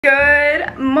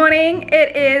Good morning.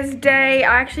 It is day,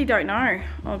 I actually don't know.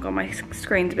 Oh god, my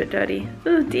screen's a bit dirty.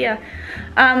 Oh dear.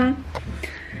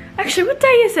 Actually, what day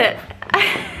is it?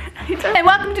 And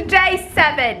welcome to day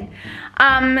 7.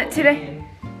 Today.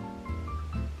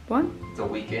 What? It's a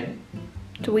weekend.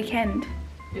 It's a weekend.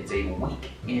 It's a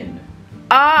weekend.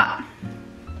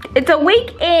 It's a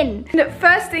weekend. The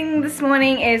first thing this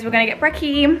morning is we're gonna get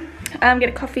brekkie, get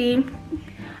a coffee,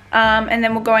 and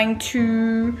then we're going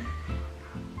to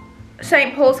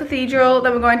St. Paul's Cathedral,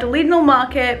 then we're going to Leadenhall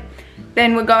Market,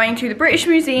 then we're going to the British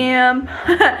Museum,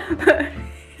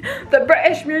 the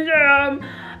British Museum,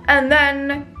 and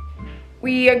then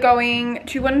we are going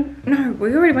to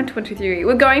we already went to 123.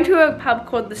 We're going to a pub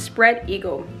called the Spread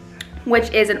Eagle,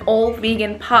 which is an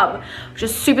all-vegan pub, which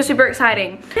is super, super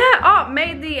exciting. Yeah,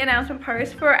 made the announcement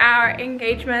post for our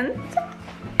engagement.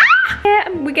 Yeah,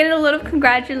 we're getting a lot of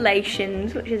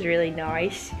congratulations, which is really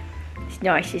nice. It's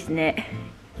nice, isn't it?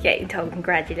 Getting told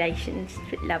congratulations,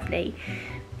 it's lovely.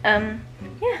 Yeah,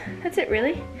 that's it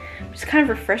really. Just kind of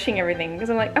refreshing everything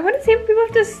because I'm like, I want to see what people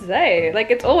have to say.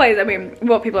 Like it's always, I mean,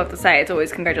 what people have to say, it's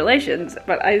always congratulations,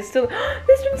 but I still,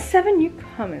 there's been 7 new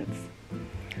comments.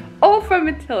 All from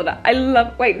Matilda. I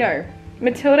love, wait no,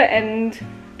 Matilda and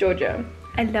Georgia.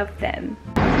 I love them.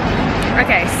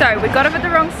 Okay, so we got off at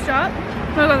the wrong stop.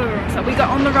 We got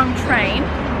on the wrong train.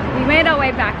 We made our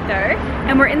way back though,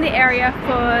 and we're in the area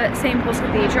for St. Paul's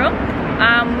Cathedral.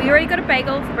 We already got a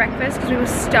bagel for breakfast because we were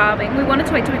starving. We wanted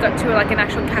to wait till we got to like an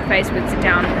actual cafe so we'd sit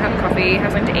down, have a coffee,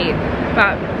 have something to eat.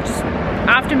 But just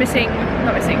after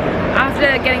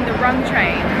after getting the wrong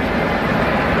train,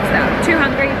 so too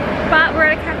hungry. But we're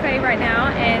at a cafe right now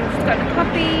and we've just gotten a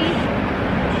coffee.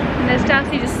 And there's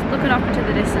Darcy just looking off into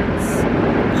the distance,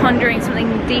 pondering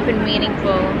something deep and meaningful,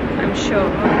 I'm sure.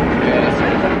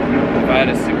 Yeah, if I had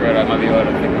a cigarette, I might be able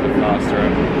to think a bit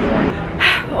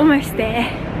faster. Almost there.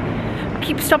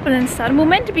 Keep stopping and starting. We're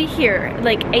meant to be here at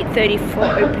like 8:30 for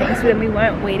opening, so then we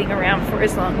weren't waiting around for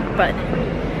as long, but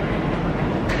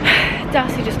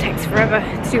Darcy just takes forever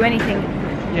to do anything.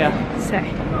 Yeah. So,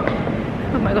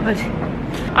 oh my god.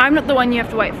 I'm not the one you have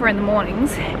to wait for in the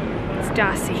mornings. It's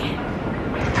Darcy.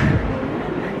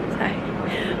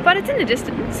 But it's in the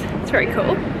distance. It's very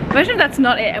cool. Imagine if that's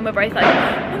not it and we're both like,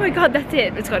 oh my god, that's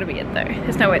it. It's got to be it though.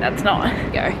 There's no way that's not.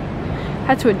 Go.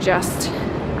 Had to adjust.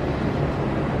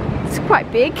 It's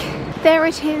quite big. There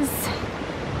it is.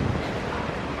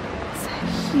 It's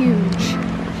huge.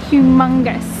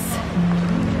 Humongous.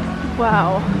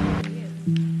 Wow.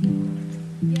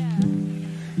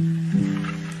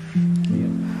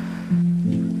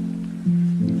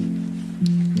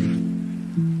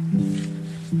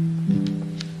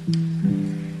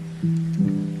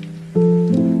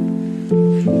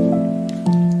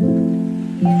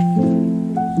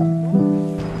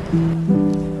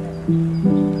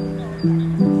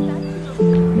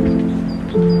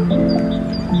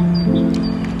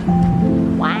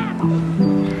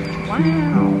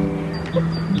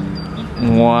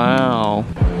 Wow.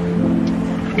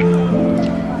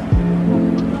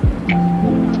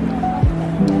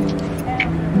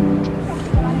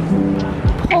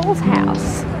 Paul's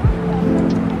house.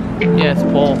 Yeah, it's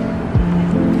Paul.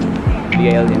 The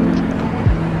alien.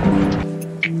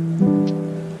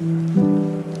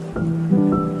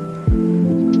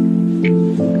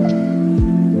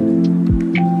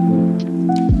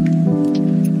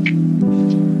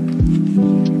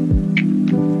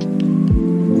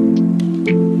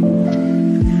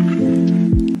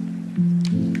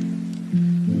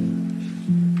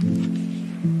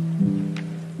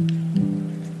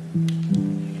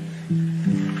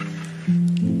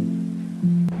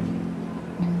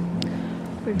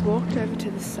 We've walked over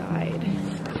to the side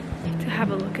to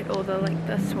have a look at all the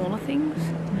the smaller things.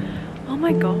 Oh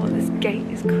my god, this gate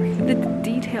is crazy. The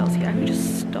details here, I could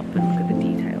just stop and look at the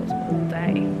details all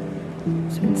day.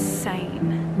 It's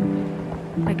insane.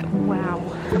 Like, wow.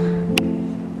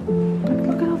 Like,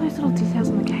 look at all those little details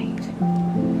on the gate.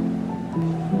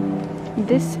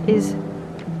 This is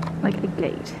like a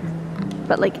gate,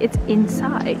 but like it's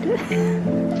inside.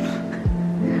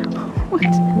 What?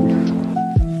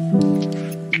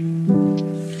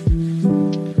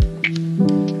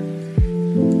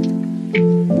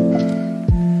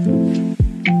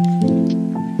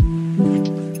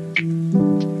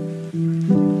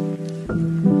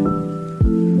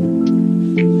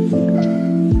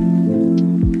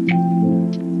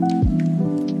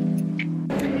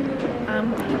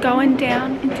 Going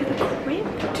down into the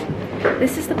crypt.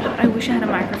 This is the part I wish I had a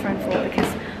microphone for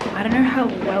because I don't know how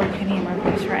well you can hear my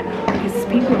voice right now because there's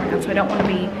people around, so I don't want to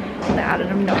be loud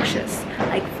and obnoxious,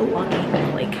 like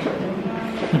vlogging, like.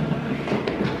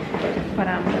 But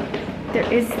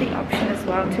there is the option as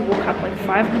well to walk up like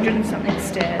 500 and something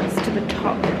stairs to the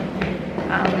top.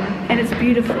 And it's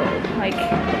beautiful, like,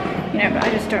 you know, but I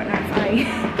just don't know if I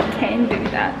can do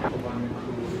that.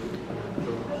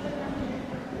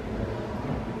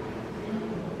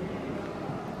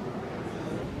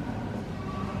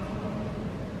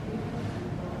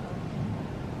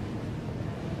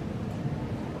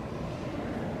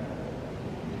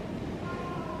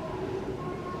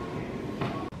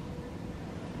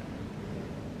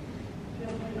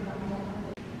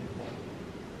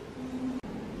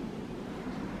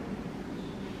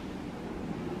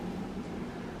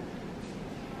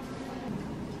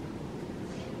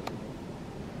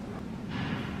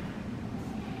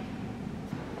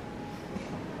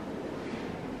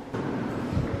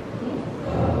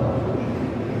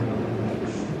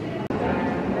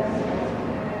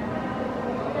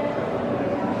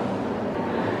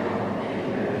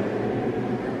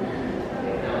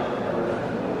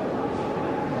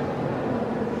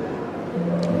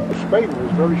 Spain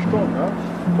was very strong, huh?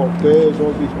 Cortez,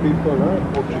 all these people, huh?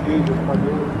 Portuguese,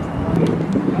 Spanish.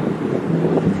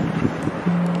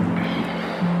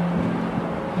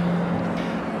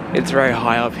 It's very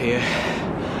high up here.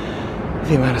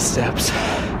 The amount of steps.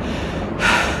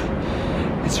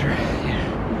 It's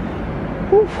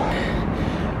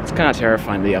it's kind of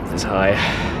terrifying to be up this high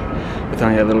with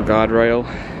only a little guardrail.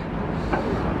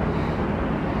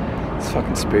 It's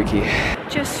fucking spooky.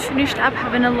 Just finished up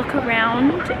having a look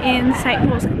around in St.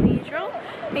 Paul's Cathedral.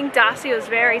 I think Darcy was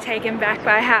very taken back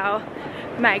by how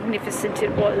magnificent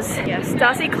it was. Yes,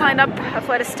 Darcy climbed up a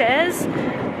flight of stairs.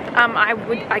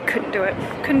 I couldn't do it.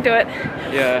 Couldn't do it.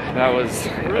 Yeah, that was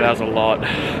a lot.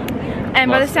 And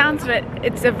by the sounds of it,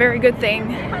 it's a very good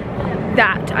thing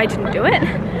that I didn't do it.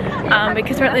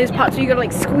 Because apparently there's parts where you gotta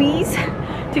like squeeze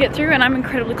to get through, and I'm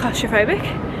incredibly claustrophobic.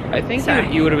 I think so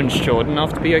you would have been short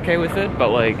enough to be okay with it,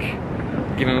 but like,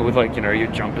 given it with like, you know, your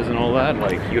jumpers and all that,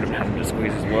 like you would have had to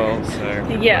squeeze as well, so.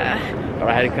 Yeah. But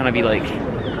I had to kind of be like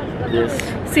this.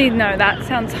 See, no, that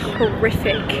sounds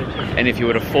horrific. And if you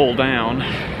were to fall down,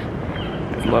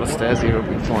 there's a lot of stairs you would have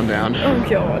been falling down. Oh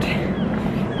god.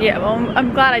 Yeah, well,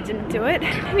 I'm glad I didn't do it.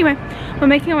 Anyway, we're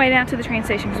making our way down to the train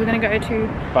station because we're going to go to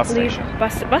Bus station.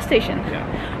 Bus station. Yeah.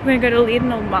 We're going to go to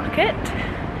Leadenhall Market.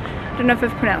 I don't know if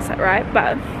I've pronounced that right,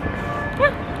 but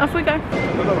yeah, off we go.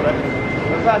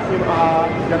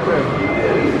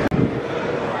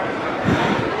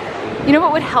 You know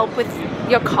what would help with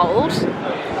your cold?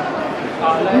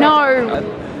 No.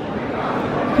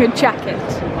 Your jacket.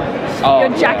 Oh,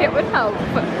 Your jacket would help.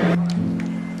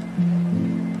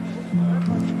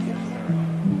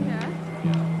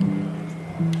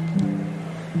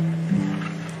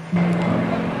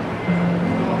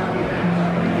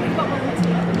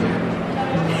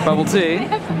 Bubble tea? They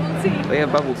have bubble tea. They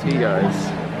have bubble tea, guys.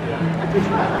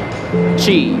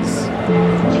 Cheese.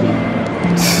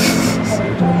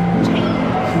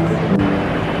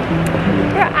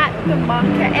 We're at the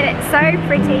market and it's so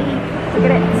pretty. Look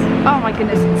at it. Oh my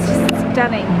goodness, it's just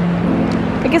stunning.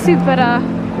 I guess we'd better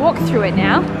walk through it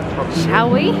now, shall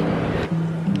we?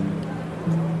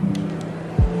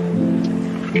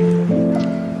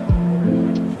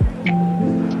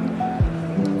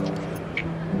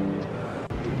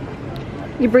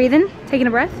 You breathing? Taking a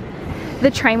breath?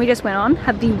 The train we just went on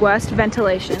had the worst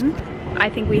ventilation I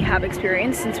think we have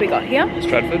experienced since we got here.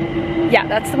 Stratford? Yeah,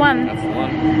 that's the one. That's the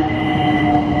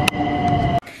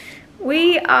one.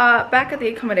 We are back at the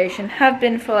accommodation, have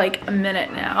been for like a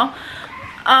minute now.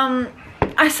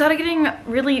 I started getting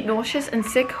really nauseous and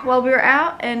sick while we were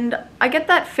out, and I get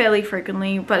that fairly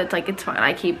frequently, but it's like, it's fine.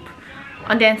 I keep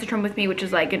ondansetron with me, which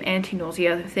is like an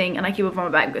anti-nausea thing, and I keep a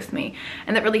vomit bag with me,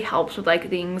 and that really helps with like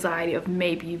the anxiety of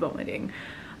maybe vomiting.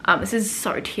 This is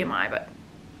so TMI, but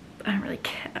I don't really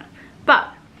care. But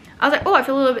I was like, oh, I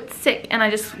feel a little bit sick, and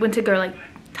I just went to go like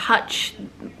touch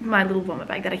my little vomit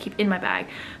bag that I keep in my bag,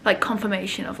 like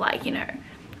confirmation of like, you know,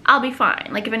 I'll be fine.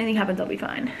 Like if anything happens, I'll be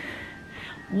fine.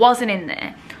 Wasn't in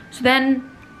there. So then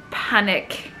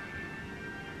panic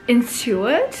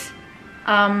ensued.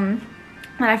 And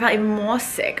I felt even more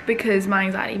sick because my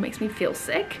anxiety makes me feel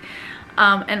sick.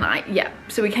 Yeah,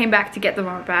 so we came back to get the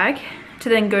vomit bag to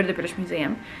then go to the British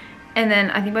Museum. And then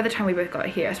I think by the time we both got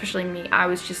here, especially me, I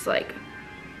was just like,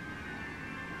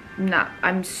 nah,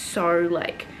 I'm so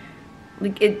like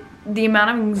the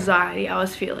amount of anxiety I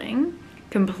was feeling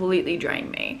completely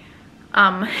drained me.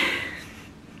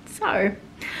 So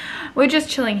we're just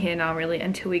chilling here now really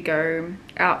until we go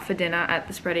out for dinner at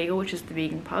the Spread Eagle, which is the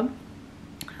vegan pub.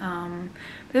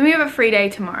 But then we have a free day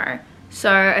tomorrow,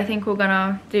 so I think we're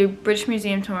gonna do British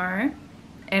Museum tomorrow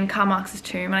and Karl Marx's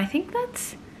tomb, and I think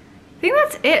that's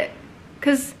it,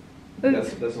 because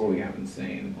That's all we haven't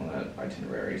seen on that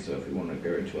itinerary. So if we want to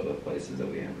go to other places that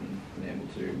we haven't been able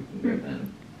to, we can go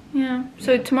then. Yeah.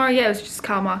 So tomorrow, yeah, it was just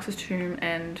Karl Marx's tomb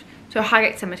and so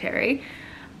Highgate Cemetery,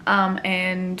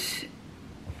 and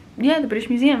yeah, the British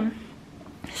Museum.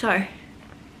 So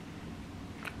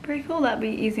very cool. That'd be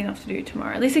easy enough to do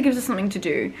tomorrow. At least it gives us something to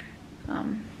do.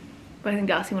 But I think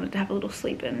Darcy wanted to have a little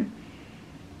sleep in.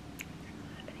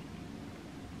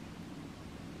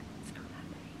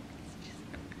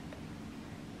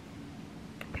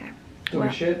 Doing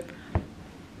shit?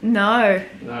 No.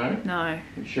 No? No.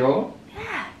 You sure?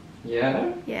 Yeah.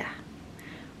 Yeah? Yeah.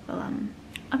 Well, I'm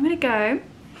gonna go.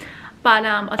 But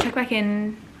I'll check back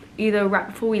in either right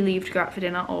before we leave to go out for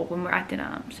dinner or when we're at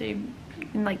dinner. So you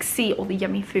can like see all the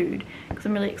yummy food because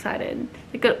I'm really excited.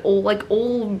 They got all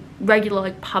regular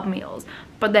like pub meals,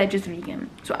 but they're just vegan.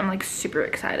 So I'm like super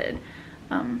excited.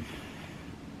 Yay!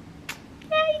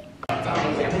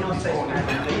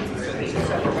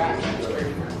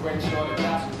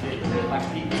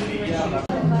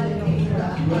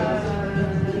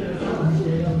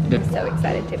 I'm so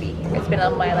excited to be here. It's been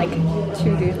on my like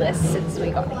to-do list since we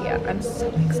got here. I'm so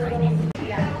excited.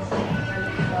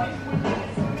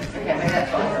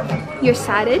 You're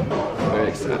excited? Very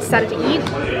excited. Excited to eat?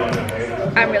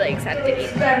 I'm really excited to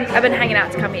eat. I've been hanging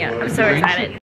out to come here. I'm so excited.